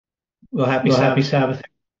Well, happy Well, happy Sabbath.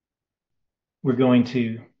 Sabbath. We're going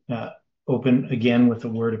to open again with a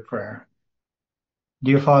word of prayer.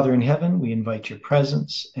 Dear Father in heaven, we invite your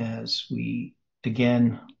presence as we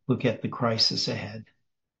again look at the crisis ahead.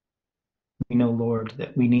 We know, Lord,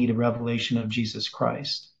 that we need a revelation of Jesus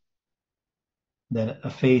Christ, that a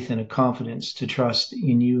faith and a confidence to trust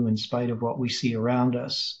in you in spite of what we see around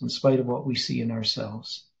us, in spite of what we see in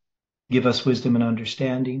ourselves. Give us wisdom and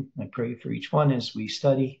understanding. I pray for each one as we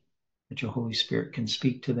study, that your Holy Spirit can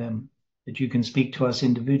speak to them, that you can speak to us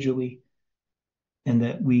individually, and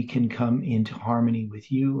that we can come into harmony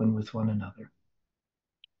with you and with one another.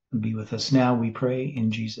 And be with us now, we pray,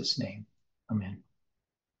 in Jesus' name. Amen.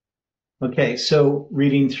 Okay, so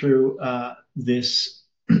reading through this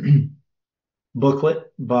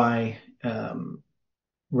booklet by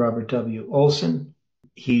Robert W. Olson,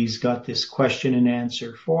 he's got this question and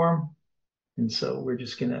answer form. And so we're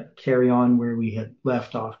just going to carry on where we had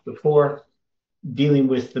left off before, dealing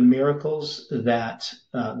with the miracles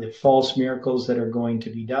the false miracles that are going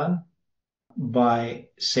to be done by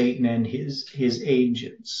Satan and his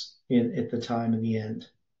agents at the time of the end,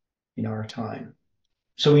 in our time.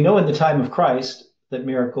 So we know in the time of Christ that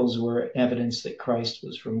miracles were evidence that Christ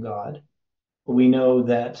was from God. But we know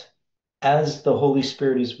that as the Holy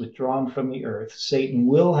Spirit is withdrawn from the earth, Satan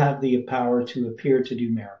will have the power to appear to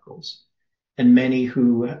do miracles. And many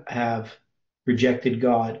who have rejected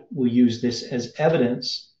God will use this as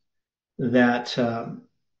evidence that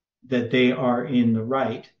they are in the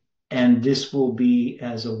right, and this will be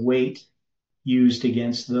as a weight used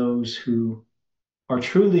against those who are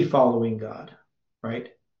truly following God, right?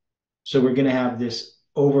 So we're going to have this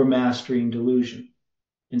overmastering delusion.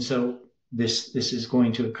 And so this is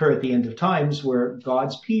going to occur at the end of times where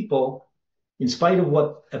God's people, in spite of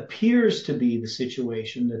what appears to be the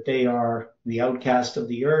situation, that they are the outcast of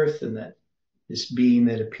the earth and that this being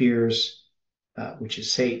that appears, which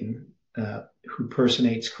is Satan, who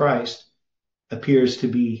personates Christ, appears to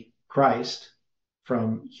be Christ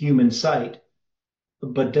from human sight,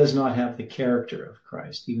 but does not have the character of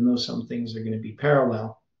Christ, even though some things are going to be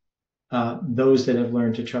parallel. Those that have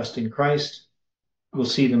learned to trust in Christ will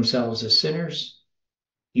see themselves as sinners,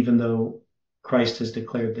 even though Christ has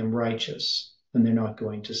declared them righteous, and they're not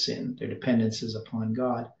going to sin. Their dependence is upon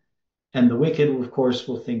God. And the wicked, of course,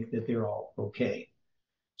 will think that they're all okay.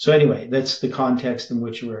 So anyway, that's the context in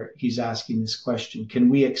which he's asking this question. Can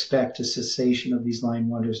we expect a cessation of these lying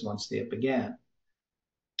wonders once they have began?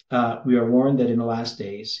 We are warned that in the last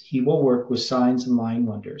days he will work with signs and lying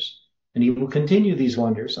wonders, and he will continue these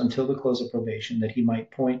wonders until the close of probation, that he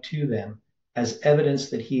might point to them as evidence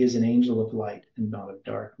that he is an angel of light and not of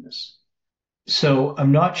darkness. So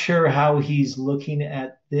I'm not sure how he's looking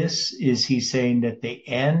at this. Is he saying that they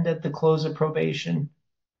end at the close of probation?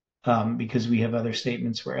 Because we have other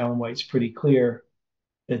statements where Ellen White's pretty clear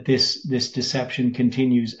that this deception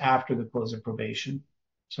continues after the close of probation.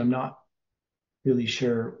 So I'm not really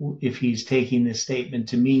sure if he's taking this statement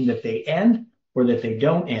to mean that they end or that they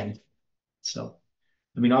don't end. So,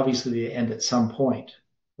 I mean, obviously they end at some point.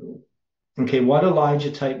 Okay, what Elijah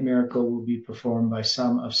type miracle will be performed by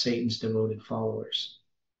some of Satan's devoted followers?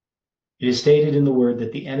 It is stated in the word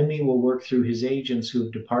that the enemy will work through his agents who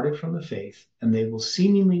have departed from the faith, and they will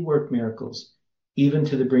seemingly work miracles, even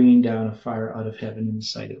to the bringing down of fire out of heaven in the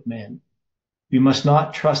sight of men. We must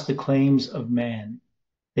not trust the claims of man.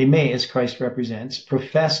 They may, as Christ represents,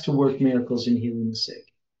 profess to work miracles in healing the sick.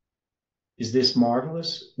 Is this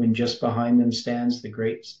marvelous when just behind them stands the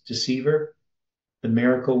great deceiver, the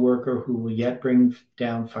miracle worker who will yet bring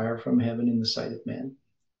down fire from heaven in the sight of men?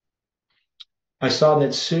 I saw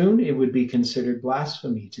that soon it would be considered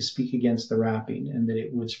blasphemy to speak against the wrapping, and that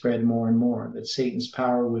it would spread more and more, that Satan's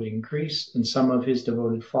power would increase, and some of his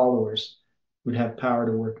devoted followers would have power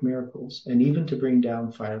to work miracles, and even to bring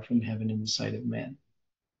down fire from heaven in the sight of men.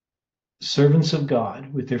 Servants of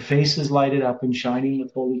God, with their faces lighted up and shining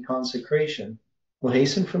with holy consecration, will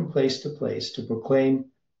hasten from place to place to proclaim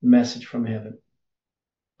the message from heaven.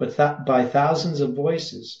 But by thousands of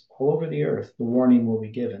voices all over the earth, the warning will be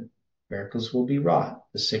given. Miracles will be wrought,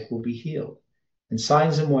 the sick will be healed, and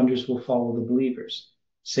signs and wonders will follow the believers.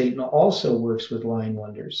 Satan also works with lying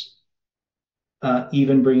wonders,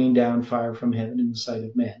 even bringing down fire from heaven in the sight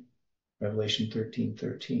of men. Revelation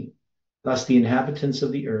 13:13. Thus the inhabitants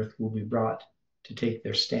of the earth will be brought to take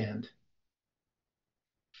their stand.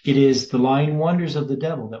 It is the lying wonders of the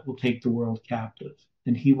devil that will take the world captive,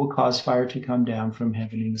 and he will cause fire to come down from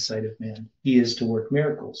heaven in the sight of men. He is to work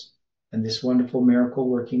miracles, and this wonderful miracle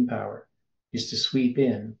working power is to sweep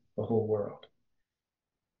in the whole world.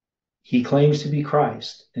 He claims to be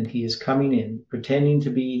Christ, and he is coming in, pretending to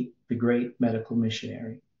be the great medical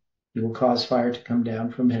missionary. He will cause fire to come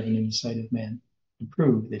down from heaven in the sight of men to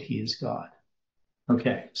prove that he is God.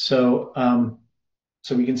 Okay, so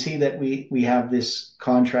we can see that we have this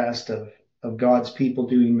contrast of God's people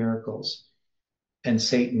doing miracles and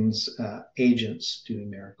Satan's agents doing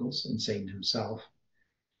miracles, and Satan himself.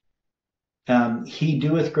 He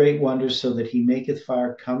doeth great wonders, so that he maketh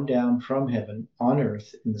fire come down from heaven on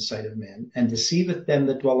earth in the sight of men, and deceiveth them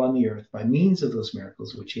that dwell on the earth by means of those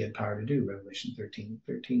miracles which he had power to do. Revelation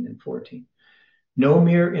 13 and 14. No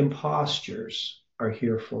mere impostures are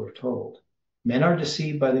here foretold. Men are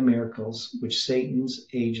deceived by the miracles which Satan's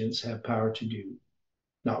agents have power to do,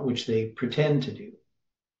 not which they pretend to do.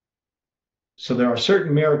 So there are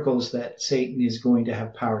certain miracles that Satan is going to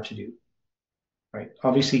have power to do, right?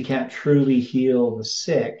 Obviously, he can't truly heal the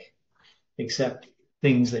sick except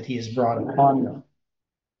things that he has brought upon them.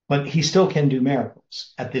 But he still can do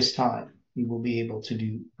miracles at this time. He will be able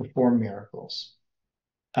to perform miracles.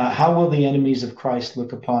 How will the enemies of Christ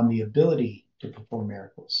look upon the ability to perform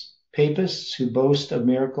miracles? Papists who boast of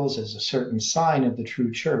miracles as a certain sign of the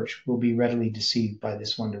true church will be readily deceived by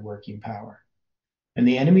this wonder-working power. And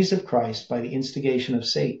the enemies of Christ, by the instigation of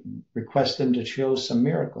Satan, request them to show some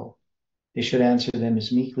miracle. They should answer them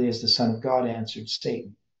as meekly as the Son of God answered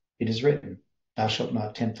Satan. It is written, Thou shalt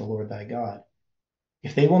not tempt the Lord thy God.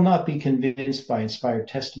 If they will not be convinced by inspired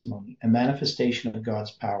testimony, a manifestation of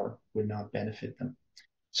God's power would not benefit them.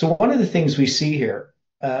 So one of the things we see here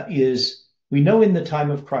is we know in the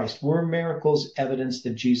time of Christ, were miracles evidence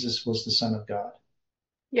that Jesus was the Son of God?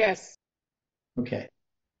 Yes. Okay.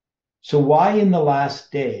 So why in the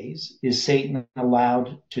last days is Satan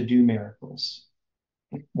allowed to do miracles?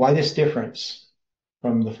 Why this difference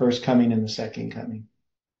from the first coming and the second coming?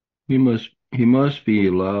 He must be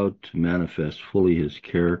allowed to manifest fully his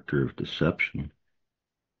character of deception.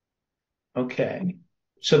 Okay.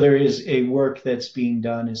 So there is a work that's being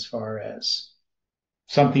done as far as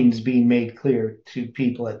something's being made clear to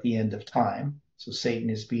people at the end of time. So Satan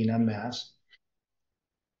is being unmasked.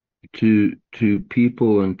 To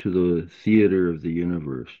people and to the theater of the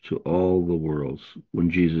universe, to all the worlds.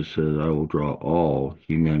 When Jesus said, I will draw all,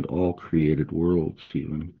 he meant all created worlds,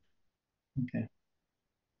 Stephen. Okay.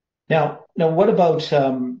 Now what about,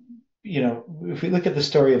 if we look at the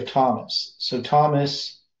story of Thomas. So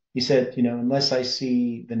Thomas, he said, unless I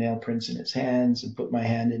see the nail prints in his hands and put my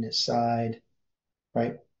hand in his side,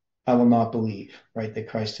 right, I will not believe, right, that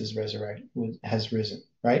Christ has risen,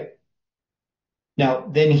 right? Now,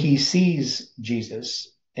 then he sees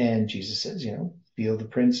Jesus, and Jesus says, feel the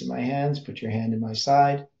prints in my hands, put your hand in my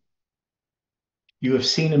side. You have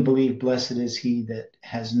seen and believed, blessed is he that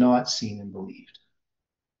has not seen and believed.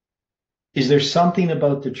 Is there something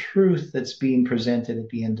about the truth that's being presented at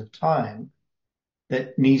the end of time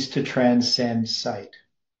that needs to transcend sight?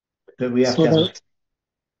 That we have to have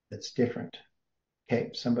that's different.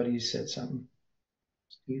 Okay, somebody said something.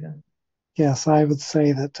 Stephen? Yes, I would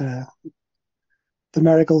say that the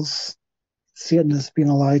miracles Satan has been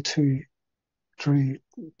allowed to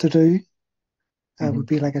do would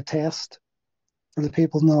be like a test for the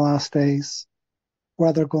people in the last days,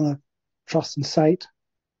 whether they're going to trust in sight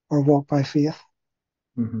or walk by faith.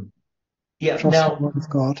 Mm-hmm. Yeah. Trust now, the word of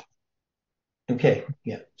God. Okay.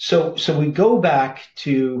 Yeah. So let's go back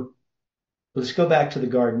to the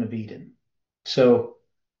Garden of Eden. So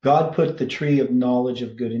God put the tree of knowledge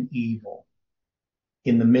of good and evil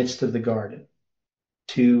in the midst of the garden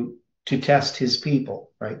to test his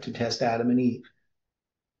people, right? To test Adam and Eve.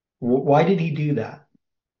 Why did he do that?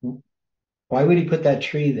 Why would he put that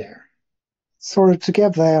tree there? Sort of to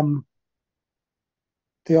give them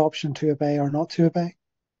the option to obey or not to obey.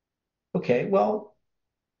 Okay, well,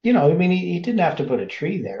 he didn't have to put a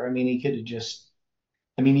tree there. He could have just,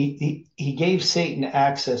 he gave Satan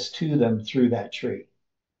access to them through that tree.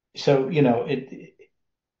 So,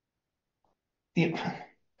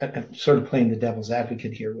 I'm sort of playing the devil's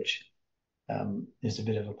advocate here, which is a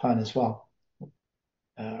bit of a pun as well,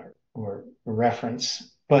 or a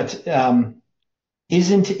reference. But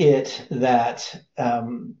isn't it that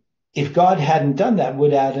if God hadn't done that,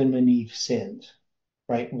 would Adam and Eve sinned?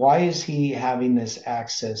 Right? Why is he having this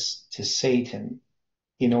access to Satan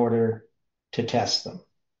in order to test them?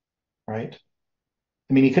 Right?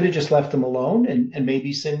 He could have just left them alone and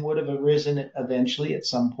maybe sin would have arisen eventually at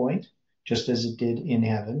some point, just as it did in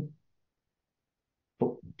heaven.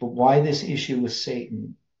 But why this issue with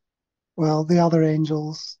Satan? Well, the other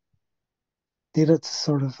angels needed to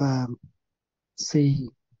sort of see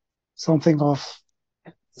something of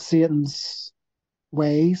Satan's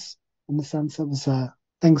ways, in the sense it was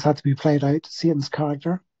things had to be played out. Satan's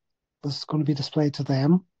character was going to be displayed to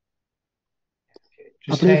them.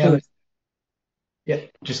 Just hang on. Yeah,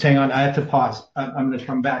 just hang on. I have to pause. I'm going to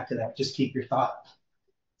come back to that. Just keep your thought.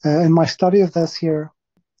 In my study of this here,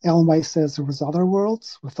 Ellen White says there was other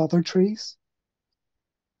worlds with other trees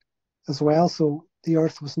as well. So the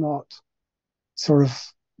earth was not sort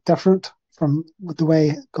of different from the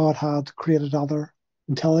way God had created other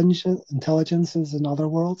intelligences in other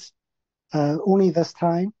worlds. Only this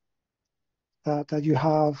time that you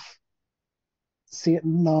have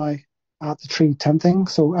Satan now at the tree tempting.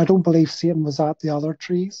 So I don't believe Satan was at the other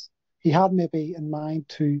trees. He had maybe in mind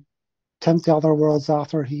to tempt the other worlds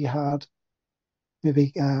after he had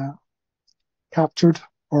maybe captured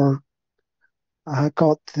or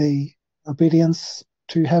got the obedience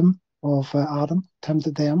to him of Adam,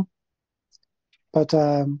 tempted them. But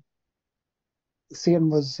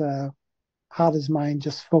Satan was had his mind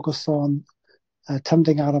just focused on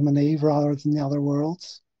tempting Adam and Eve rather than the other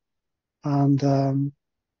worlds. And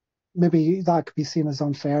maybe that could be seen as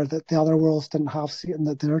unfair that the other worlds didn't have Satan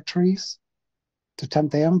at their trees to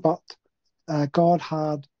tempt them, but God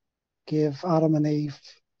had gave Adam and Eve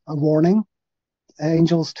a warning.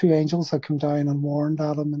 Two angels had come down and warned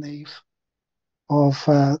Adam and Eve of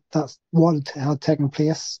that what had taken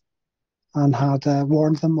place and had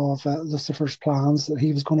warned them of Lucifer's plans that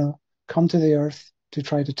he was going to come to the earth to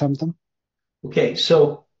try to tempt them. Okay,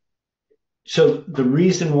 so the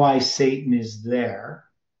reason why Satan is there,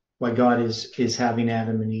 why God is having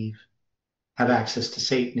Adam and Eve have access to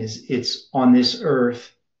Satan, is it's on this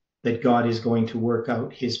earth that God is going to work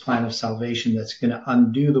out his plan of salvation that's going to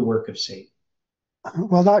undo the work of Satan.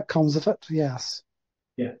 Well, that comes of it, yes.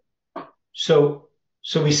 Yeah. So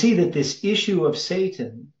we see that this issue of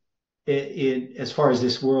Satan, as far as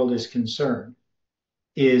this world is concerned,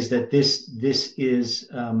 is that this is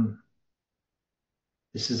a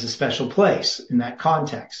special place in that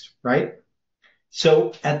context, right?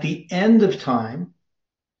 So at the end of time,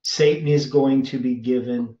 Satan is going to be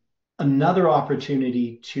given another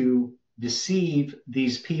opportunity to deceive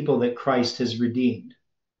these people that Christ has redeemed,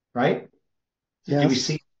 right? Yes. Do we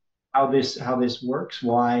see how this works?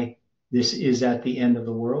 Why this is at the end of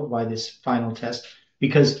the world? Why this final test?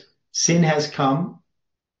 Because sin has come,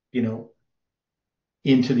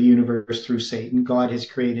 into the universe through Satan. God has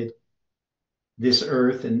created this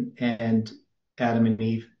earth and Adam and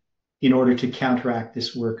Eve in order to counteract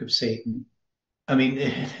this work of Satan. I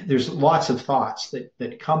mean, there's lots of thoughts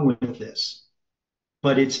that come with this,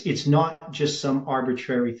 but it's not just some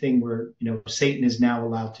arbitrary thing where Satan is now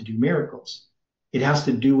allowed to do miracles. It has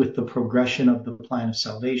to do with the progression of the plan of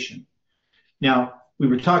salvation. Now, we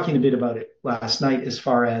were talking a bit about it last night as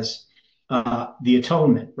far as the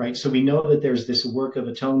atonement, right? So we know that there's this work of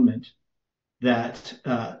atonement that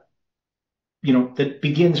that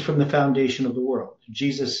begins from the foundation of the world.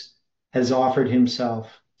 Jesus has offered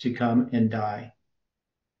himself to come and die.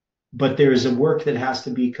 But there is a work that has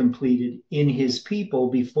to be completed in his people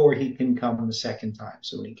before he can come the second time.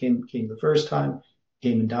 So when he came the first time,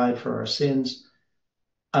 came and died for our sins.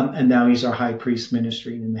 And now he's our high priest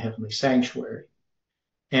ministering in the heavenly sanctuary.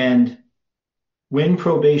 And when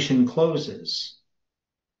probation closes,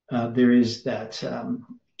 there is that,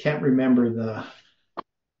 can't remember the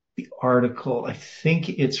article. I think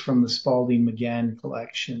it's from the Spalding McGann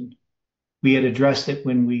collection. We had addressed it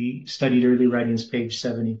when we studied early writings, page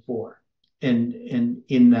 74. And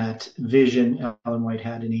in that vision Ellen White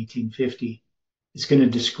had in 1850, it's going to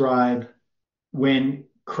describe when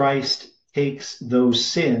Christ takes those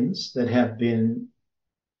sins that have been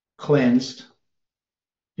cleansed,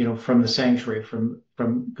 from the sanctuary, from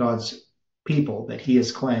God's people that he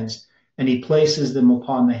has cleansed, and he places them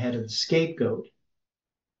upon the head of the scapegoat,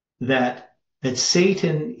 that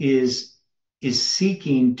Satan is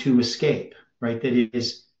seeking to escape, right? That it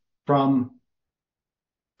is from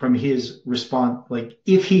his response. Like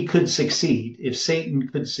if he could succeed, if Satan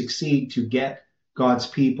could succeed to get God's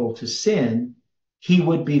people to sin, he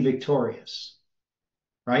would be victorious,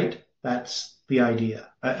 right? That's the idea.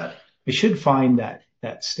 I should find that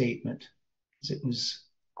statement because it was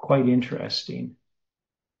quite interesting.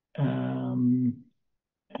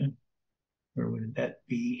 Where would that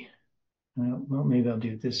be? Well, maybe I'll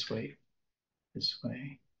do it this way. This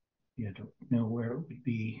way. Yeah, I don't know where it would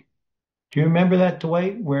be. Do you remember that,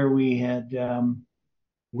 Dwight, where we had?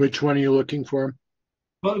 Which one are you looking for?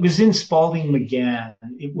 Well, it was in Spalding McGann.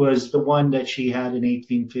 It was the one that she had in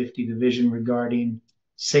 1850, the vision regarding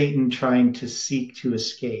Satan trying to seek to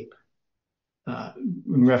escape,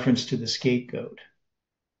 in reference to the scapegoat.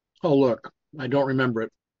 Oh, look, I don't remember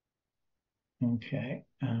it. Okay.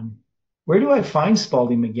 Where do I find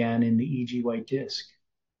Spalding McGann in the E.G. White disc?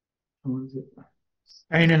 What is it?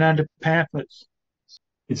 Ain't it under pamphlets?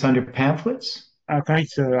 It's under pamphlets? I think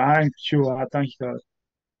so. I ain't sure. I think so.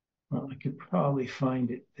 Well, I could probably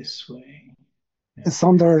find it this way. It's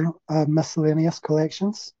under miscellaneous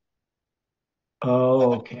collections.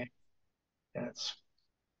 Oh, okay. That's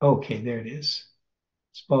okay. There it is.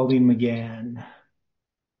 Spalding McGann.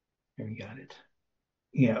 There we got it.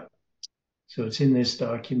 Yeah. So it's in this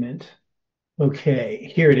document.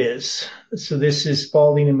 Okay, here it is. So this is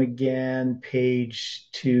Spalding and McGann, page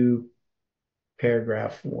 2,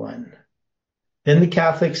 paragraph 1. Then the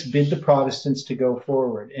Catholics bid the Protestants to go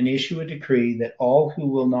forward and issue a decree that all who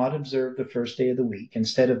will not observe the first day of the week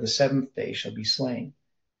instead of the seventh day shall be slain.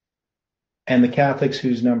 And the Catholics,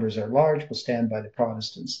 whose numbers are large, will stand by the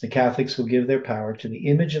Protestants. The Catholics will give their power to the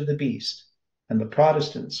image of the beast, and the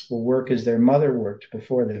Protestants will work as their mother worked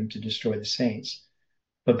before them to destroy the saints.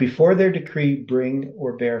 But before their decree bring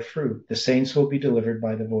or bear fruit, the saints will be delivered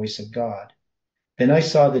by the voice of God. Then I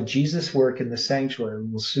saw that Jesus' work in the sanctuary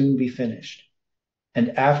will soon be finished.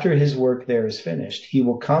 And after his work there is finished, he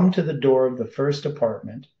will come to the door of the first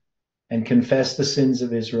apartment and confess the sins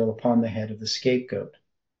of Israel upon the head of the scapegoat.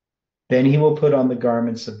 Then he will put on the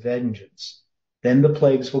garments of vengeance. Then the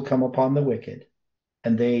plagues will come upon the wicked,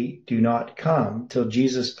 and they do not come till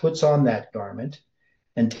Jesus puts on that garment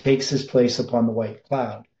and takes his place upon the white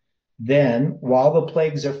cloud. Then, while the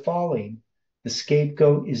plagues are falling, the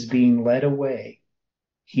scapegoat is being led away.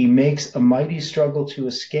 He makes a mighty struggle to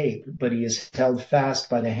escape, but he is held fast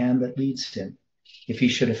by the hand that leads him. If he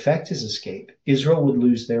should effect his escape, Israel would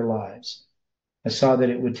lose their lives. I saw that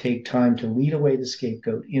it would take time to lead away the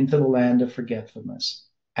scapegoat into the land of forgetfulness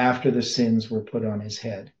after the sins were put on his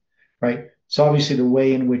head. Right? So obviously the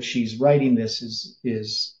way in which she's writing this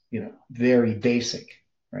is very basic,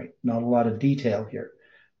 right? Not a lot of detail here.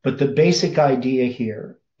 But the basic idea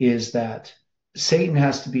here is that Satan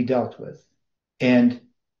has to be dealt with. And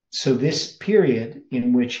so this period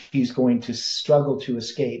in which he's going to struggle to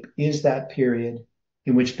escape is that period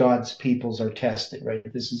in which God's peoples are tested, right?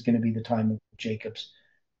 This is going to be the time of Jacob's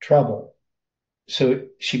trouble. So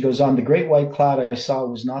she goes on, the great white cloud I saw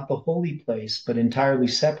was not the holy place, but entirely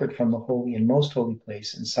separate from the holy and most holy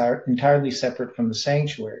place, and entirely separate from the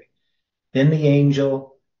sanctuary. Then the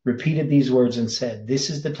angel repeated these words and said, this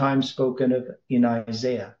is the time spoken of in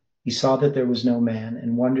Isaiah. He saw that there was no man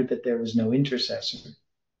and wondered that there was no intercessor.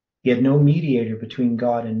 He had no mediator between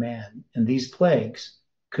God and man, and these plagues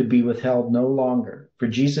could be withheld no longer, for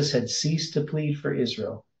Jesus had ceased to plead for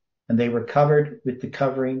Israel, and they were covered with the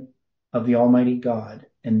covering of the Almighty God,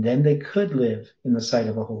 and then they could live in the sight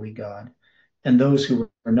of a holy God. And those who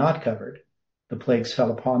were not covered, the plagues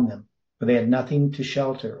fell upon them, for they had nothing to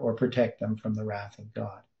shelter or protect them from the wrath of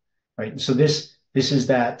God. Right. And so this is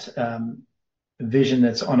that vision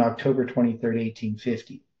that's on October 23rd,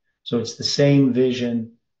 1850. So it's the same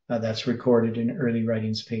vision that's recorded in early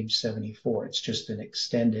writings, page 74. It's just an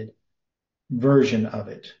extended version of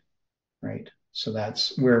it, right? So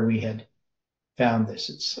that's where we had found this.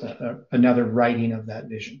 It's another writing of that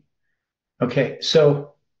vision. Okay,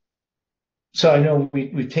 so I know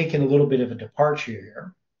we've taken a little bit of a departure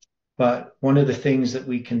here, but one of the things that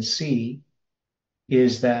we can see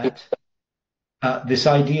is that this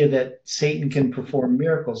idea that Satan can perform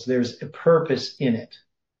miracles, there's a purpose in it,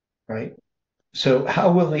 right? So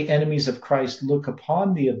how will the enemies of Christ look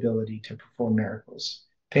upon the ability to perform miracles?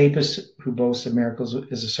 Papists who boast of miracles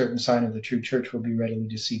as a certain sign of the true church will be readily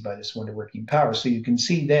deceived by this wonder-working power. So you can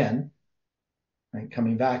see then, right,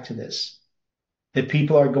 coming back to this, that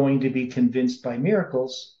people are going to be convinced by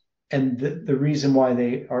miracles. And the reason why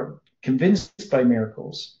they are convinced by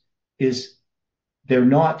miracles is they're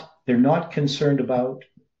not concerned about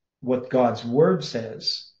what God's word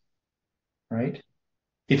says, right?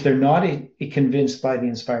 If they're not convinced by the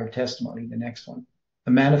inspired testimony, the next one,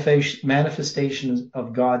 the manifestation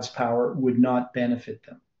of God's power would not benefit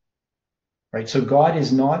them, right? So God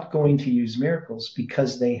is not going to use miracles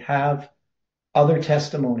because they have other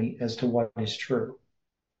testimony as to what is true.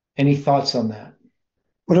 Any thoughts on that?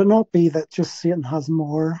 Would it not be that just Satan has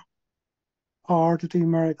more power to do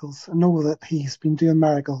miracles? I know that he's been doing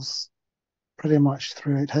miracles pretty much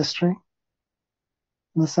throughout history,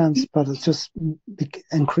 in a sense, but it just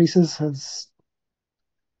increases his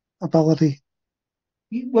ability.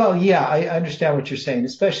 Well, yeah, I understand what you're saying,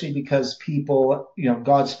 especially because people,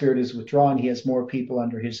 God's spirit is withdrawn. He has more people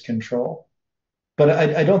under his control. But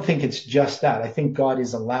I don't think it's just that. I think God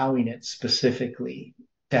is allowing it specifically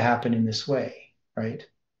to happen in this way, right?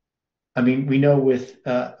 I mean, we know with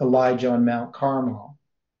Elijah on Mount Carmel,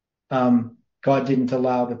 God didn't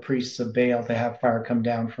allow the priests of Baal to have fire come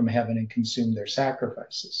down from heaven and consume their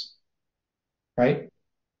sacrifices, right?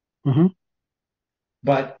 Mm-hmm.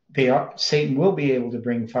 But Satan will be able to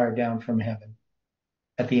bring fire down from heaven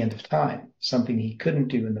at the end of time, something he couldn't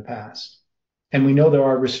do in the past. And we know there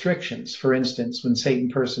are restrictions. For instance, when Satan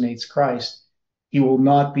personates Christ, he will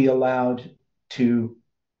not be allowed to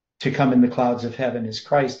come in the clouds of heaven as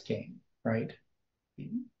Christ came, right?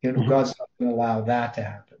 God's not going to allow that to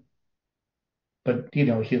happen. But,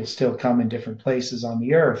 he'll still come in different places on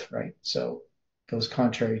the earth, right? So it goes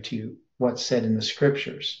contrary to what's said in the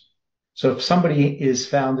scriptures. So if somebody is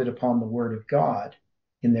founded upon the word of God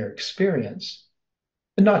in their experience,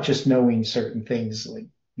 and not just knowing certain things like,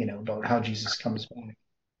 about how Jesus comes back,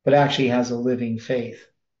 but actually has a living faith,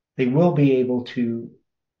 they will be able to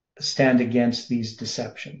stand against these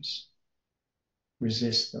deceptions,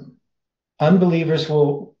 resist them. Unbelievers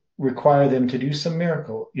will require them to do some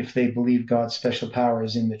miracle if they believe God's special power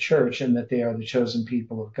is in the church and that they are the chosen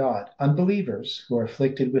people of God. Unbelievers who are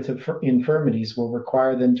afflicted with infirmities will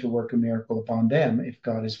require them to work a miracle upon them if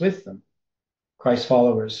God is with them. Christ's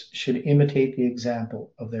followers should imitate the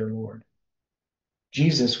example of their Lord.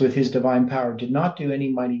 Jesus, with his divine power, did not do any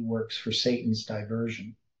mighty works for Satan's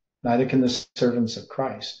diversion. Neither can the servants of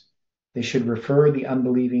Christ. They should refer the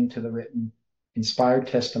unbelieving to the written, inspired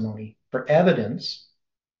testimony for evidence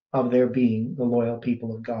of their being the loyal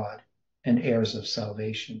people of God and heirs of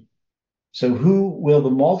salvation. So who will the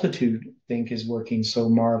multitude think is working so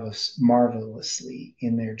marvelously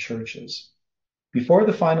in their churches? Before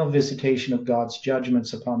the final visitation of God's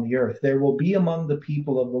judgments upon the earth, there will be among the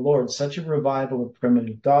people of the Lord such a revival of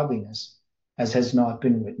primitive godliness as has not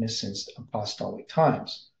been witnessed since apostolic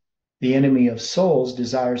times. The enemy of souls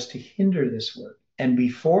desires to hinder this work, and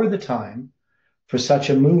before the time for such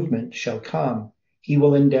a movement shall come, he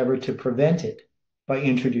will endeavor to prevent it by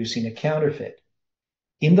introducing a counterfeit.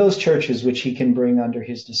 In those churches which he can bring under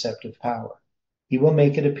his deceptive power, he will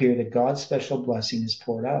make it appear that God's special blessing is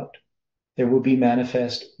poured out. There will be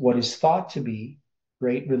manifest what is thought to be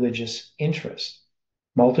great religious interest.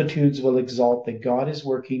 Multitudes will exalt that God is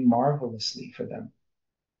working marvelously for them,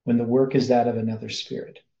 when the work is that of another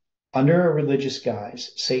spirit. Under a religious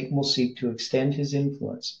guise, Satan will seek to extend his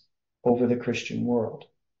influence over the Christian world.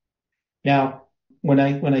 Now, when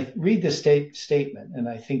I read this statement and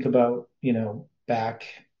I think about, back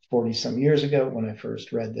 40 some years ago when I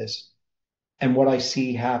first read this and what I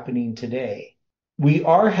see happening today, we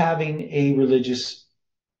are having a religious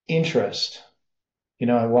interest.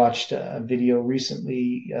 I watched a video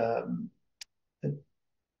recently,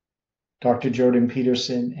 Dr. Jordan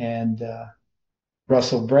Peterson and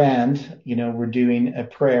Russell Brand, were doing a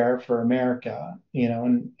prayer for America,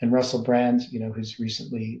 and Russell Brand, who's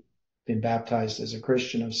recently been baptized as a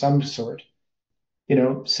Christian of some sort,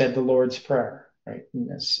 said the Lord's Prayer, right? In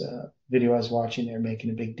this video I was watching, they're making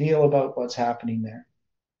a big deal about what's happening there.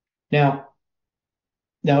 Now,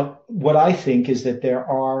 what I think is that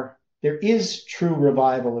there is true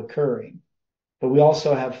revival occurring, but we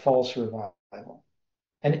also have false revival.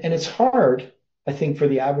 And it's hard, I think, for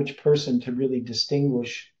the average person to really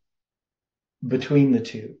distinguish between the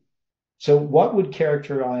two. So what would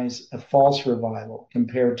characterize a false revival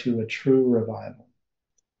compared to a true revival?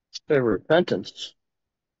 The repentance.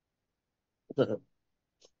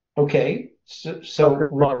 Okay, so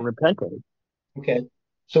Repentance. okay.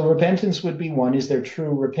 So repentance would be one. Is there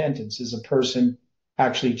true repentance? Is a person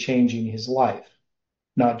actually changing his life,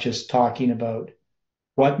 not just talking about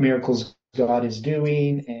what miracles God is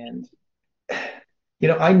doing? And,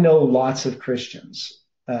 I know lots of Christians.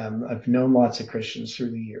 I've known lots of Christians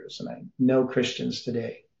through the years, and I know Christians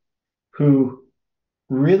today who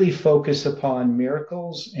really focus upon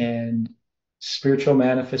miracles and spiritual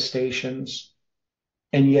manifestations,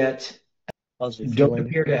 and yet don't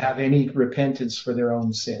appear to have any repentance for their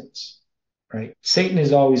own sins, right? Satan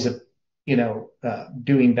is always,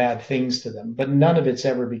 doing bad things to them, but none of it's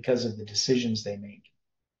ever because of the decisions they make,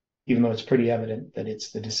 even though it's pretty evident that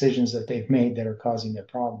it's the decisions that they've made that are causing their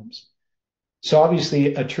problems. So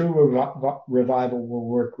obviously a true revival will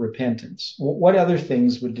work repentance. What other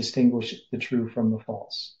things would distinguish the true from the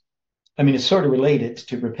false? I mean, it's sort of related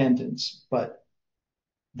to repentance, but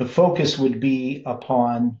the focus would be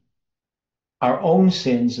upon our own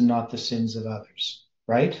sins and not the sins of others,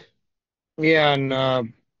 right? Yeah,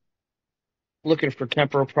 and looking for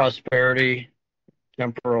temporal prosperity,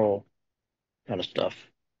 temporal kind of stuff.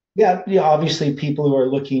 Yeah, obviously people who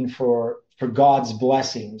are looking for God's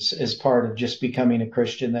blessings as part of just becoming a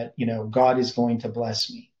Christian, that, God is going to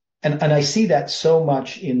bless me. And I see that so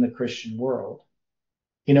much in the Christian world.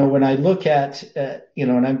 When I look at,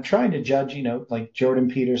 and I'm trying to judge, like Jordan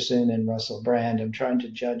Peterson and Russell Brand, I'm trying to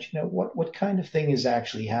judge, what kind of thing is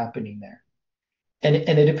actually happening there. And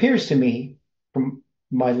it appears to me, from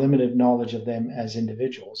my limited knowledge of them as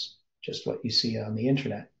individuals, just what you see on the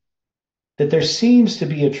internet, that there seems to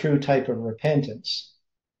be a true type of repentance,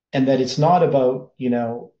 and that it's not about,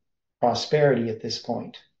 prosperity at this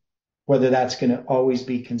point. Whether that's going to always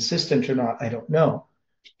be consistent or not, I don't know.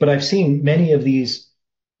 But I've seen many of these,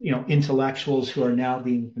 intellectuals who are now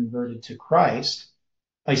being converted to Christ.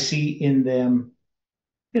 I see in them,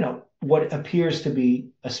 what appears to be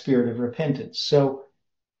a spirit of repentance. So,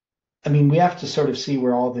 I mean, we have to sort of see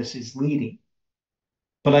where all this is leading.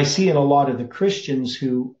 But I see in a lot of the Christians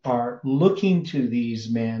who are looking to these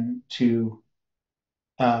men to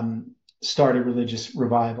start a religious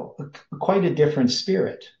revival, quite a different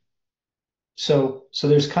spirit. So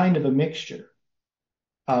there's kind of a mixture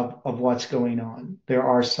of what's going on. There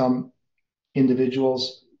are some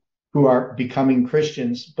individuals who are becoming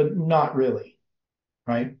Christians, but not really,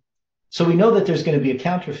 right? So we know that there's going to be a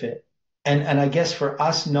counterfeit. And I guess for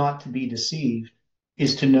us not to be deceived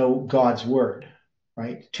is to know God's word,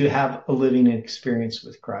 right? To have a living experience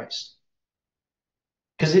with Christ.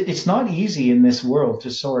 Because it's not easy in this world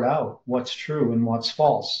to sort out what's true and what's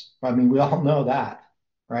false. I mean, we all know that,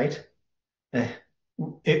 right?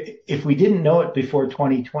 If we didn't know it before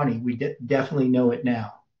 2020, we definitely know it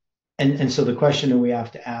now. And so the question that we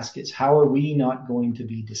have to ask is, how are we not going to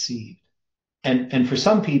be deceived? And for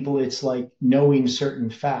some people, it's like knowing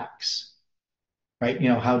certain facts, right?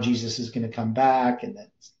 How Jesus is going to come back, and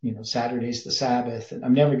that, Saturday's the Sabbath, and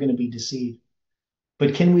I'm never going to be deceived.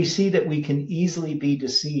 But can we see that we can easily be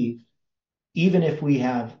deceived, even if we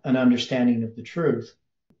have an understanding of the truth,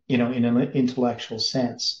 in an intellectual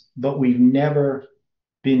sense, but we've never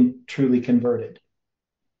been truly converted,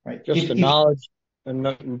 right? Just the knowledge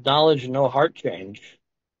and knowledge, no heart change.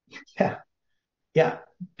 Yeah,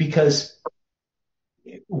 because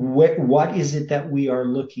what is it that we are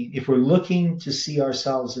looking? If we're looking to see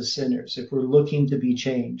ourselves as sinners, if we're looking to be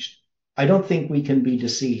changed, I don't think we can be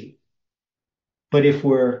deceived. But if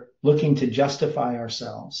we're looking to justify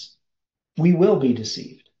ourselves, we will be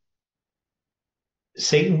deceived.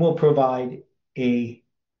 Satan will provide a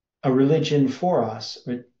religion for us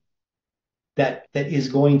that is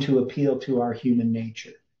going to appeal to our human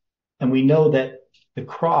nature. And we know that the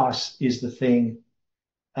cross is the thing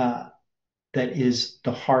that is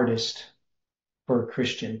the hardest for a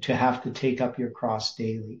Christian, to have to take up your cross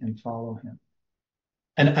daily and follow him.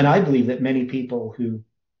 And I believe that many people who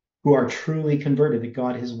are truly converted, that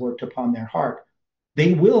God has worked upon their heart,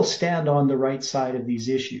 they will stand on the right side of these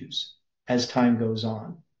issues as time goes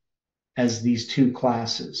on, as these two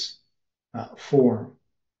classes form.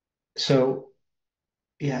 So,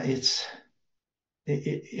 yeah,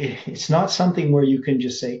 it's not something where you can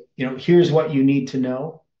just say, here's what you need to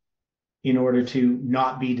know in order to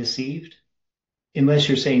not be deceived, unless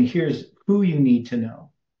you're saying, here's who you need to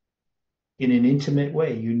know in an intimate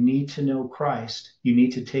way. You need to know Christ. You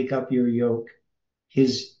need to take up your yoke. You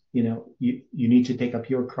need to take up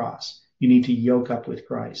your cross. You need to yoke up with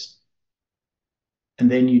Christ. And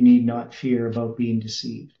then you need not fear about being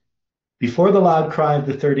deceived. Before the loud cry of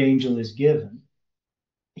the third angel is given,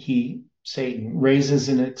 Satan, raises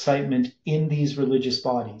an excitement in these religious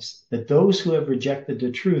bodies, that those who have rejected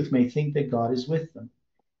the truth may think that God is with them.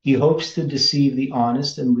 He hopes to deceive the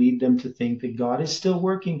honest and lead them to think that God is still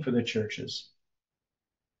working for the churches.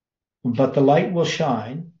 But the light will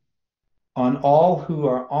shine on all who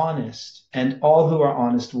are honest, and all who are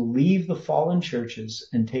honest will leave the fallen churches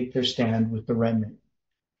and take their stand with the remnant.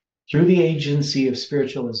 Through the agency of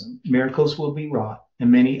spiritualism, miracles will be wrought, and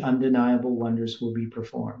many undeniable wonders will be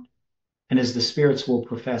performed. And as the spirits will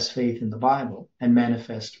profess faith in the Bible and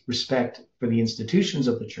manifest respect for the institutions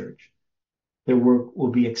of the church, their work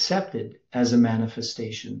will be accepted as a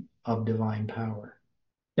manifestation of divine power.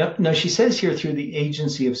 Now she says here, through the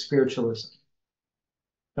agency of spiritualism.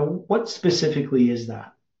 Now, what specifically is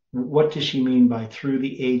that? What does she mean by through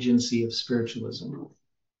the agency of spiritualism?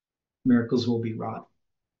 Miracles will be wrought.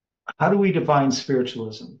 How do we define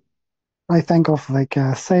spiritualism? I think of like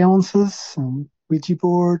seances and Ouija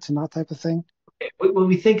boards and that type of thing. When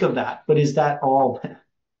we think of that, but is that all?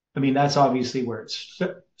 I mean, that's obviously where it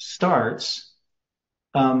starts.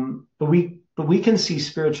 But we can see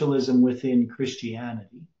spiritualism within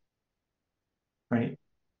Christianity, right?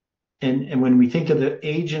 And when we think of the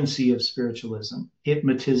agency of spiritualism,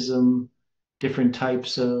 hypnotism, different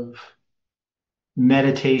types of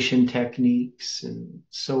meditation techniques and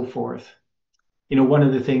so forth. One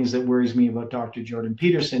of the things that worries me about Dr. Jordan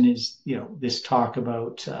Peterson is, this talk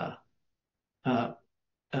about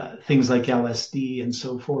things like LSD and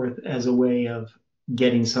so forth as a way of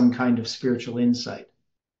getting some kind of spiritual insight.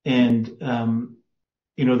 And,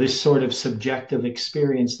 this sort of subjective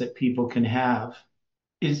experience that people can have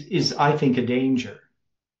is I think, a danger,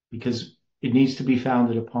 because It needs to be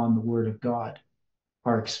founded upon the Word of God,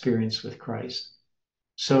 our experience with Christ.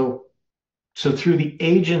 So through the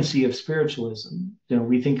agency of spiritualism,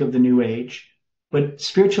 we think of the New Age, but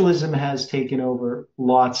spiritualism has taken over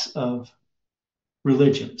lots of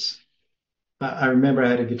religions. I remember I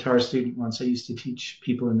had a guitar student once. I used to teach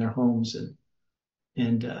people in their homes,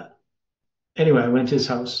 and anyway, I went to his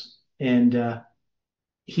house, and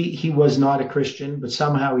he was not a Christian, but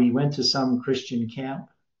somehow he went to some Christian camp,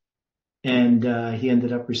 and he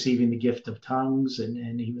ended up receiving the gift of tongues,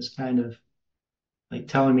 and he was kind of like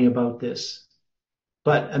telling me about this.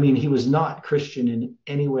 But I mean, he was not Christian in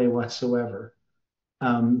any way whatsoever.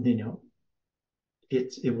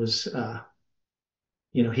 It was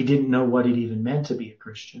he didn't know what it even meant to be a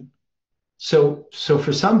Christian. So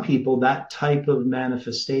for some people, that type of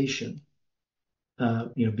manifestation,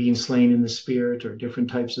 being slain in the spirit or different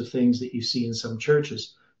types of things that you see in some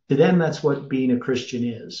churches, to them, that's what being a Christian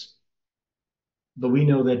is. But we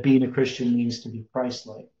know that being a Christian means to be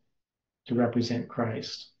Christ-like, to represent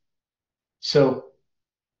Christ. So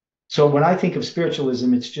when I think of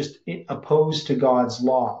spiritualism, it's just opposed to God's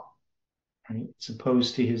law, right? It's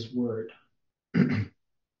opposed to his word.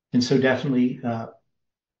 And so definitely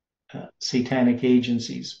satanic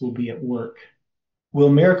agencies will be at work. Will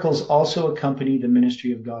miracles also accompany the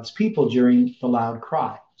ministry of God's people during the loud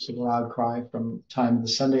cry? So the loud cry from the time of the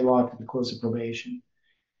Sunday law to the close of probation.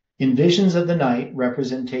 In visions of the night,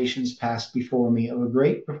 representations passed before me of a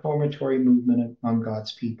great reformatory movement among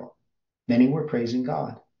God's people. Many were praising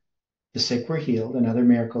God. The sick were healed and other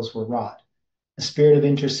miracles were wrought. A spirit of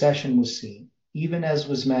intercession was seen, even as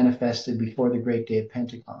was manifested before the great day of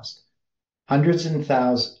Pentecost. Hundreds and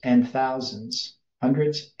thousands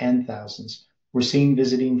were seen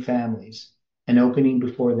visiting families and opening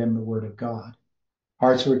before them the word of God.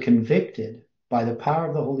 Hearts were convicted by the power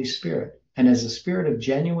of the Holy Spirit, and as a spirit of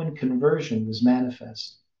genuine conversion was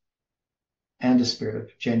manifest.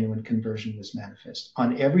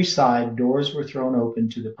 On every side, doors were thrown open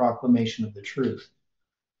to the proclamation of the truth.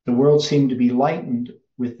 The world seemed to be lightened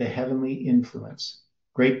with the heavenly influence.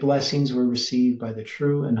 Great blessings were received by the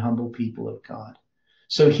true and humble people of God.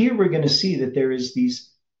 So here we're going to see that there is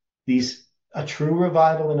a true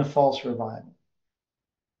revival and a false revival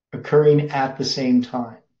occurring at the same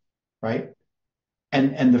time, right?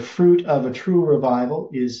 And the fruit of a true revival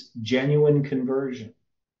is genuine conversion,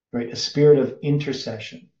 right? A spirit of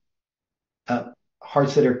intercession,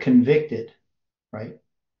 hearts that are convicted, right?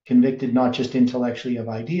 Convicted not just intellectually of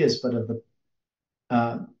ideas, but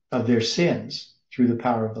of their sins through the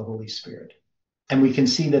power of the Holy Spirit. And we can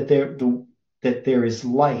see that there is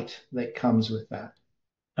light that comes with that.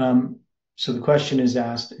 So the question is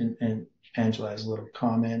asked, and Angela has a little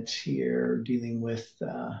comment here dealing with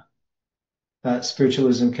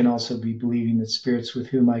spiritualism can also be believing that spirits with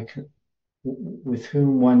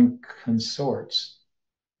whom one consorts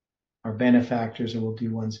are benefactors or will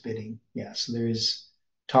do one's bidding. Yeah, so there is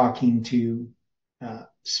talking to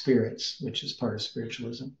spirits, which is part of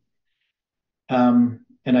spiritualism.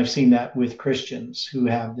 And I've seen that with Christians who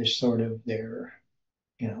have this sort of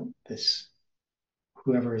this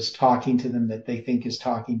whoever is talking to them that they think is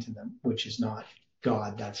talking to them, which is not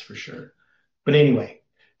God, that's for sure. But anyway,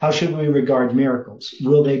 how should we regard miracles?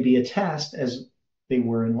 Will they be a test as they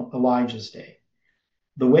were in Elijah's day?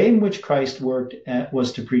 The way in which Christ worked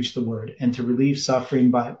was to preach the word and to relieve suffering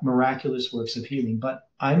by miraculous works of healing. But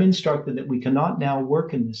I'm instructed that we cannot now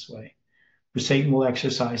work in this way, for Satan will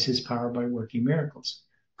exercise his power by working miracles.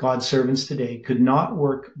 God's servants today could not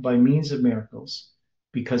work by means of miracles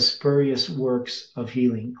because spurious works of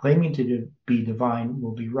healing, claiming to be divine,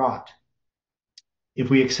 will be wrought. If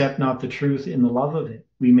we accept not the truth in the love of it,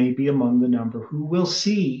 we may be among the number who will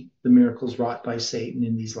see the miracles wrought by Satan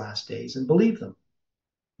in these last days and believe them.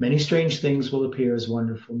 Many strange things will appear as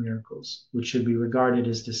wonderful miracles, which should be regarded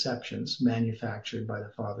as deceptions manufactured by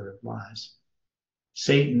the father of lies.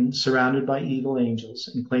 Satan, surrounded by evil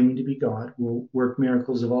angels and claiming to be God, will work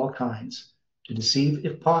miracles of all kinds to deceive,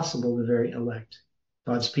 if possible, the very elect.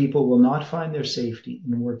 God's people will not find their safety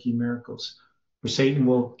in working miracles, for Satan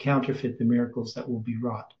will counterfeit the miracles that will be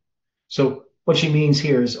wrought. So what she means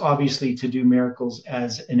here is obviously to do miracles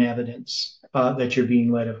as an evidence that you're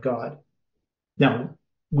being led of God. Now,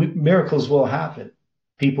 miracles will happen.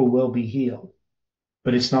 People will be healed,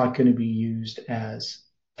 but it's not going to be used as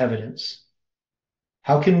evidence.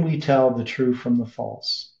 How can we tell the true from the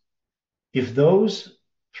false? If those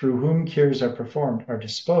through whom cures are performed are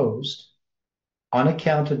disposed, on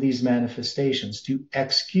account of these manifestations, to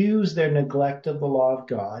excuse their neglect of the law of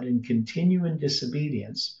God and continue in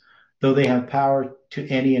disobedience, though they have power to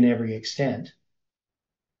any and every extent,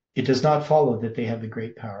 it does not follow that they have the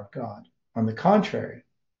great power of God. On the contrary,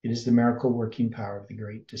 it is the miracle working power of the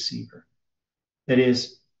great deceiver. That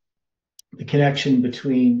is, the connection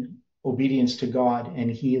between obedience to God and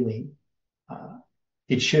healing.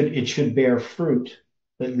 It should bear fruit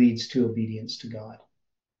that leads to obedience to God.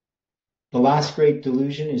 The last great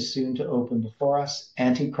delusion is soon to open before us.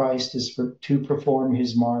 Antichrist is to perform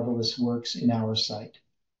his marvelous works in our sight.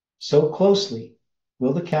 So closely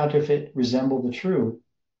will the counterfeit resemble the true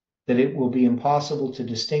that it will be impossible to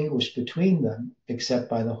distinguish between them except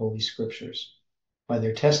by the Holy Scriptures. By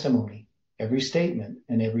their testimony, every statement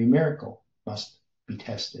and every miracle must be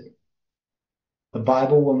tested. The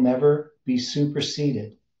Bible will never be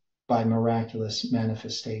superseded by miraculous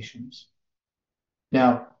manifestations.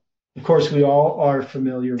 Now, of course, we all are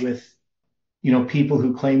familiar with, people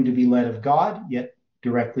who claim to be led of God, yet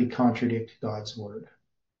directly contradict God's word.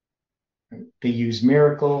 They use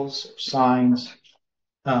miracles, or signs,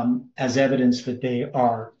 as evidence that they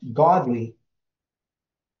are godly,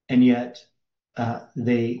 and yet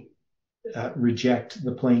they reject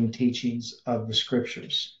the plain teachings of the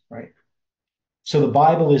scriptures, right? So the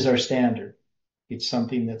Bible is our standard. It's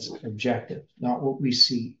something that's objective, not what we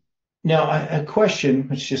see. Now, a question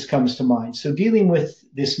which just comes to mind. So dealing with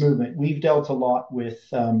this movement, we've dealt a lot with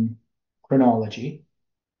chronology,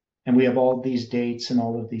 and we have all these dates and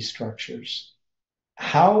all of these structures.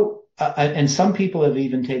 How, and some people have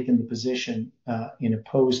even taken the position in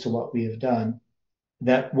opposed to what we have done,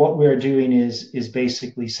 that what we're doing is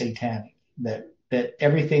basically satanic, that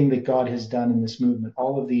everything that God has done in this movement,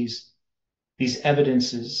 all of these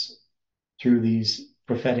evidences through these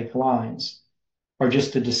prophetic lines are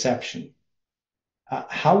just a deception.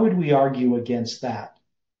 How would we argue against that?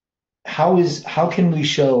 How can we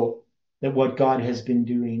show that what God has been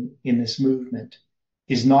doing in this movement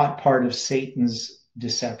is not part of Satan's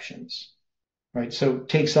deceptions, right? So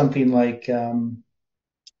take something like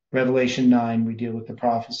Revelation 9. We deal with the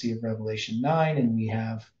prophecy of Revelation 9, and we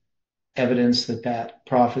have evidence that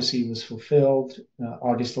prophecy was fulfilled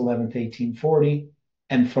August 11th, 1840.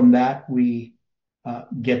 And from that, we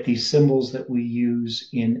get these symbols that we use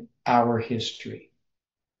in our history.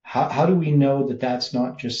 How do we know that that's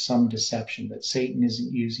not just some deception, that Satan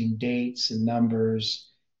isn't using dates and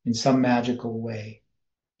numbers in some magical way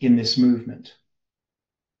in this movement?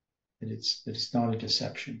 That it's not a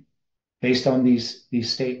deception based on these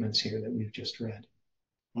statements here that we've just read.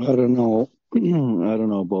 I don't know. I don't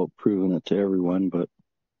know about proving it to everyone, but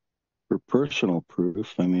for personal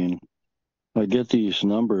proof, I mean, I get these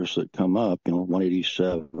numbers that come up,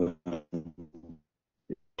 187,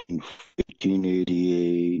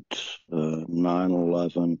 1888,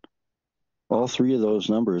 9/11. All three of those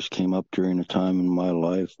numbers came up during a time in my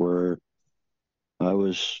life where I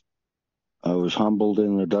was humbled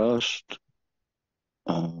in the dust,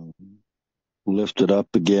 lifted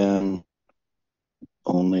up again,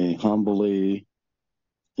 only humbly,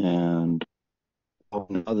 and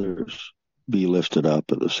others be lifted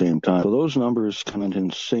up at the same time. So those numbers come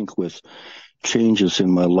in sync with changes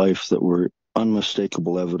in my life that were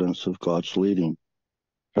unmistakable evidence of God's leading.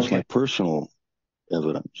 That's my personal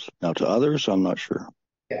evidence. Now, to others, I'm not sure.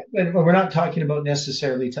 Yeah, but we're not talking about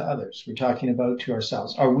necessarily to others. We're talking about to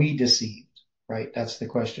ourselves. Are we deceived? Right? That's the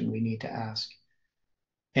question we need to ask.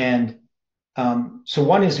 And so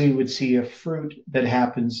one is we would see a fruit that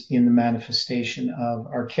happens in the manifestation of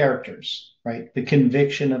our characters, right? The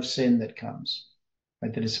conviction of sin that comes,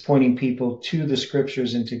 right? That is pointing people to the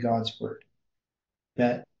scriptures and to God's word.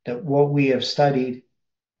 That what we have studied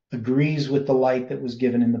agrees with the light that was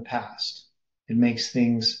given in the past. It makes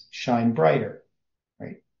things shine brighter,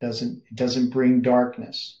 right? It doesn't bring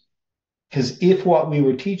darkness. Because if what we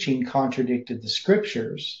were teaching contradicted the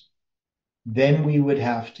scriptures, then we would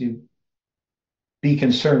have to be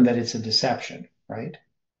concerned that it's a deception, right?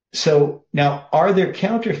 So now, are there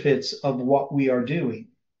counterfeits of what we are doing?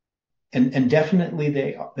 And definitely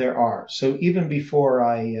there are. So even before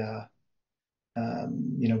I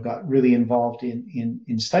got really involved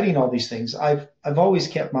in studying all these things, I've always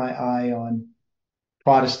kept my eye on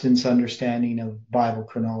Protestants' understanding of Bible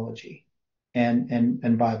chronology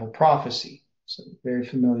and Bible prophecy. So very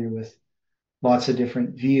familiar with lots of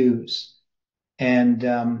different views. And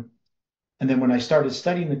then when I started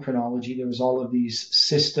studying the chronology, there was all of these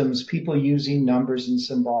systems, people using numbers in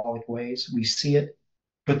symbolic ways. We see it,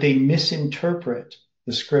 but they misinterpret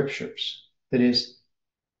the scriptures. That is,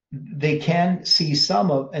 they can see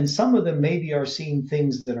and some of them maybe are seeing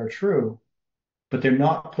things that are true, but they're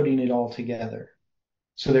not putting it all together.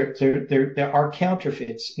 So there are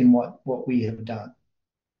counterfeits in what we have done,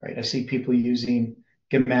 right? I see people using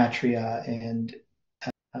gematria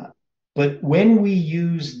but when we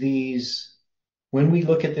use these when we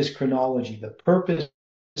look at this chronology, the purpose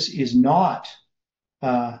is not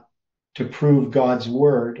to prove God's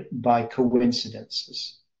word by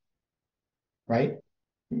coincidences, right?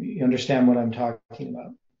 You understand what I'm talking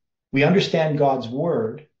about? We understand God's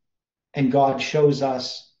word, and God shows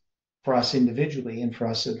us, for us individually and for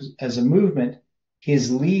us as a movement,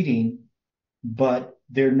 his leading, but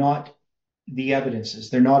they're not the evidences.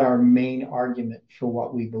 They're not our main argument for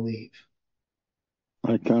what we believe.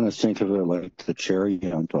 I kind of think of it like the cherry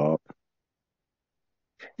on top.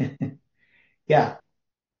 Yeah.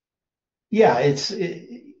 Yeah, it's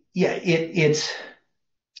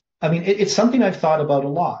something I've thought about a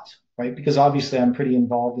lot, right? Because obviously I'm pretty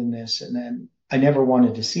involved in this, and then I never want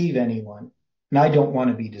to deceive anyone, and I don't want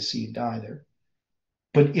to be deceived either.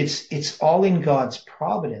 But it's all in God's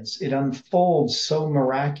providence. It unfolds so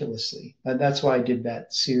miraculously. That's why I did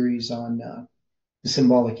that series on the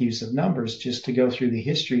symbolic use of numbers, just to go through the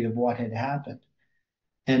history of what had happened.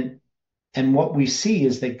 And what we see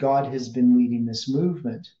is that God has been leading this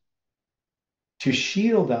movement to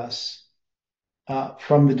shield us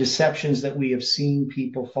from the deceptions that we have seen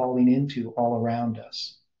people falling into all around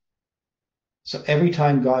us. So every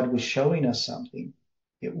time God was showing us something,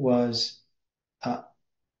 it was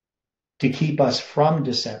to keep us from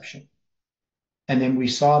deception. And then we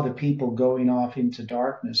saw the people going off into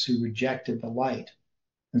darkness who rejected the light.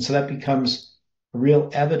 And so that becomes a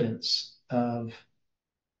real evidence of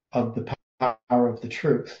the power of the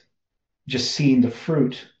truth, just seeing the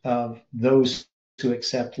fruit of those who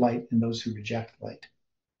accept light and those who reject light.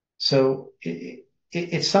 So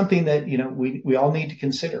it's something that, we all need to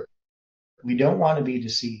consider. We don't want to be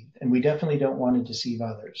deceived, and we definitely don't want to deceive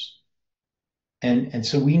others. And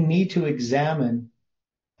so we need to examine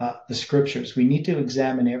the scriptures. We need to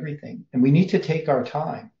examine everything, and we need to take our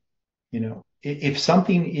time. If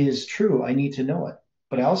something is true, I need to know it,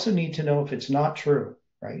 but I also need to know if it's not true,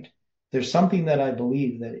 right? There's something that I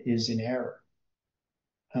believe that is in error.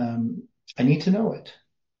 I need to know it.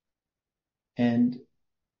 And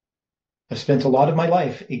I've spent a lot of my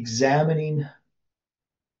life examining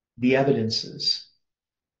the evidences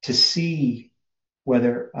to see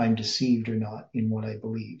whether I'm deceived or not in what I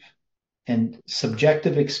believe. And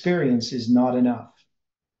subjective experience is not enough.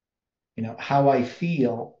 How I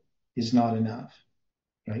feel is not enough,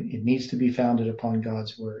 right? It needs to be founded upon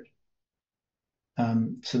God's word.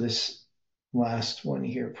 So this last one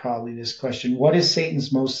here, probably this question: what is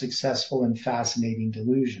Satan's most successful and fascinating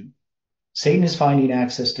delusion? Satan is finding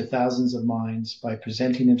access to thousands of minds by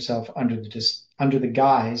presenting himself under the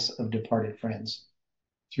guise of departed friends.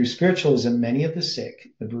 Through spiritualism, many of the sick,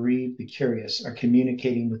 the bereaved, the curious are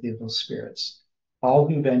communicating with evil spirits. All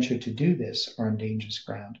who venture to do this are on dangerous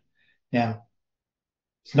ground. Now,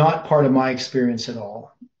 it's not part of my experience at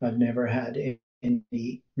all. I've never had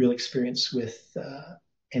any real experience with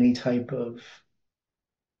any type of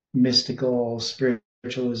mystical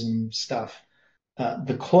spiritualism stuff.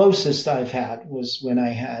 The closest I've had was when I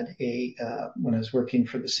had when I was working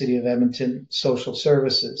for the City of Edmonton Social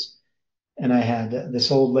Services, and I had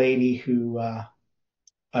this old lady who I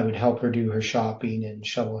would help her do her shopping and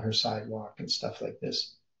shovel her sidewalk and stuff like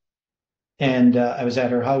this. And I was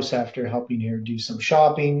at her house after helping her do some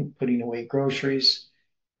shopping, putting away groceries,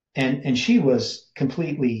 and she was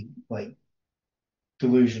completely like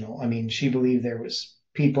delusional. I mean, she believed there was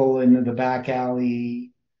people in the back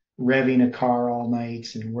alley revving a car all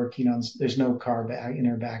night and working on. There's no car back in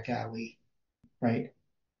her back alley, right?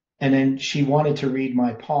 And then she wanted to read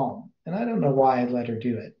my palm, and I don't know why I let her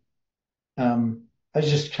do it. I was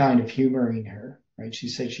just kind of humoring her, right? She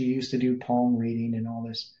said she used to do palm reading and all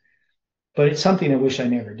this, but it's something I wish I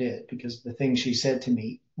never did, because the things she said to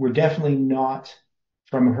me were definitely not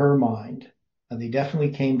from her mind. They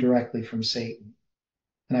definitely came directly from Satan,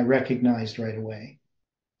 and I recognized right away.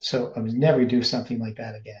 So I would never do something like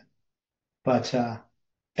that again. But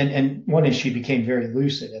and one is, she became very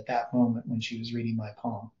lucid at that moment when she was reading my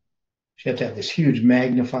palm. She had to have this huge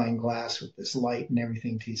magnifying glass with this light and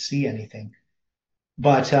everything to see anything.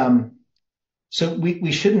 But so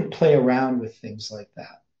we shouldn't play around with things like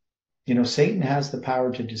that. Satan has the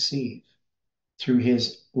power to deceive through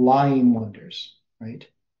his lying wonders, right?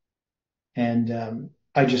 And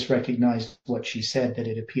I just recognized what she said, that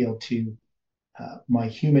it appealed to my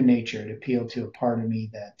human nature. It appealed to a part of me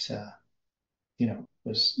that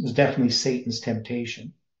was definitely Satan's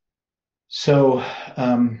temptation. So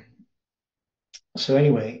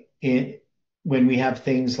anyway, when we have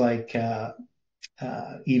things like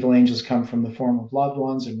evil angels come from the form of loved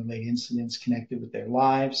ones and relate incidents connected with their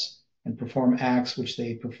lives and perform acts which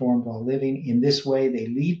they performed while living. In this way, they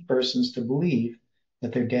lead persons to believe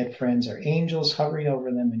that their dead friends are angels hovering over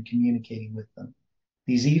them and communicating with them.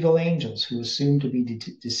 These evil angels who assume to be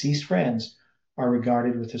deceased friends are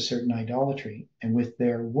regarded with a certain idolatry, and with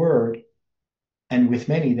many,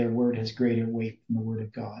 their word has greater weight than the word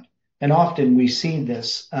of God. And often we see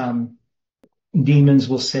this. Demons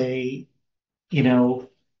will say,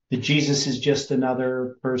 that Jesus is just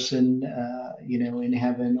another person, in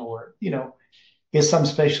heaven, or, is some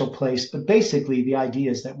special place. But basically, the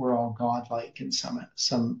idea is that we're all godlike in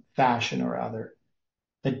some fashion or other.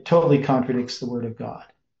 That totally contradicts the word of God.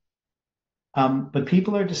 But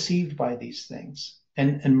people are deceived by these things.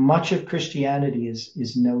 And much of Christianity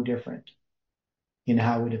is no different in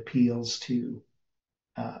how it appeals to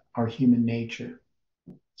our human nature.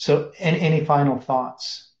 So, any final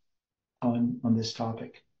thoughts on this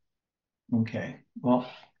topic? Okay, well,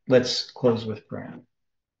 let's close with prayer.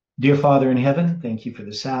 Dear Father in heaven, thank you for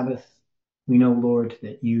the Sabbath. We know, Lord,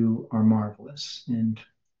 that you are marvelous, and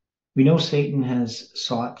we know Satan has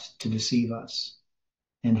sought to deceive us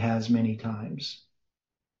and has many times.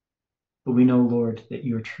 But we know, Lord, that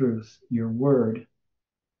your truth, your word,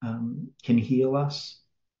 can heal us.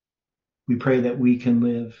 We pray that we can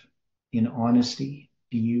live in honesty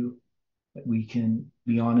to you, that we can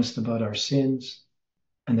be honest about our sins,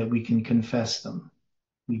 and that we can confess them.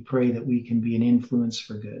 We pray that we can be an influence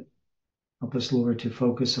for good. Help us, Lord, to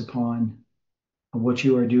focus upon what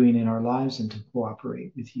you are doing in our lives and to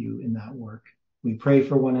cooperate with you in that work. We pray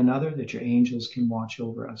for one another that your angels can watch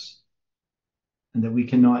over us and that we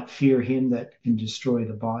cannot fear him that can destroy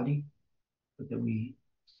the body, but that we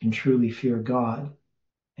can truly fear God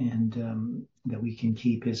and that we can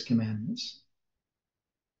keep his commandments.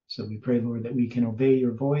 So we pray, Lord, that we can obey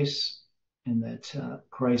your voice and that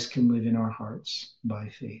Christ can live in our hearts by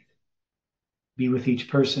faith. Be with each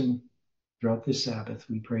person throughout this Sabbath,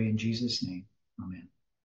 we pray in Jesus' name. Amen.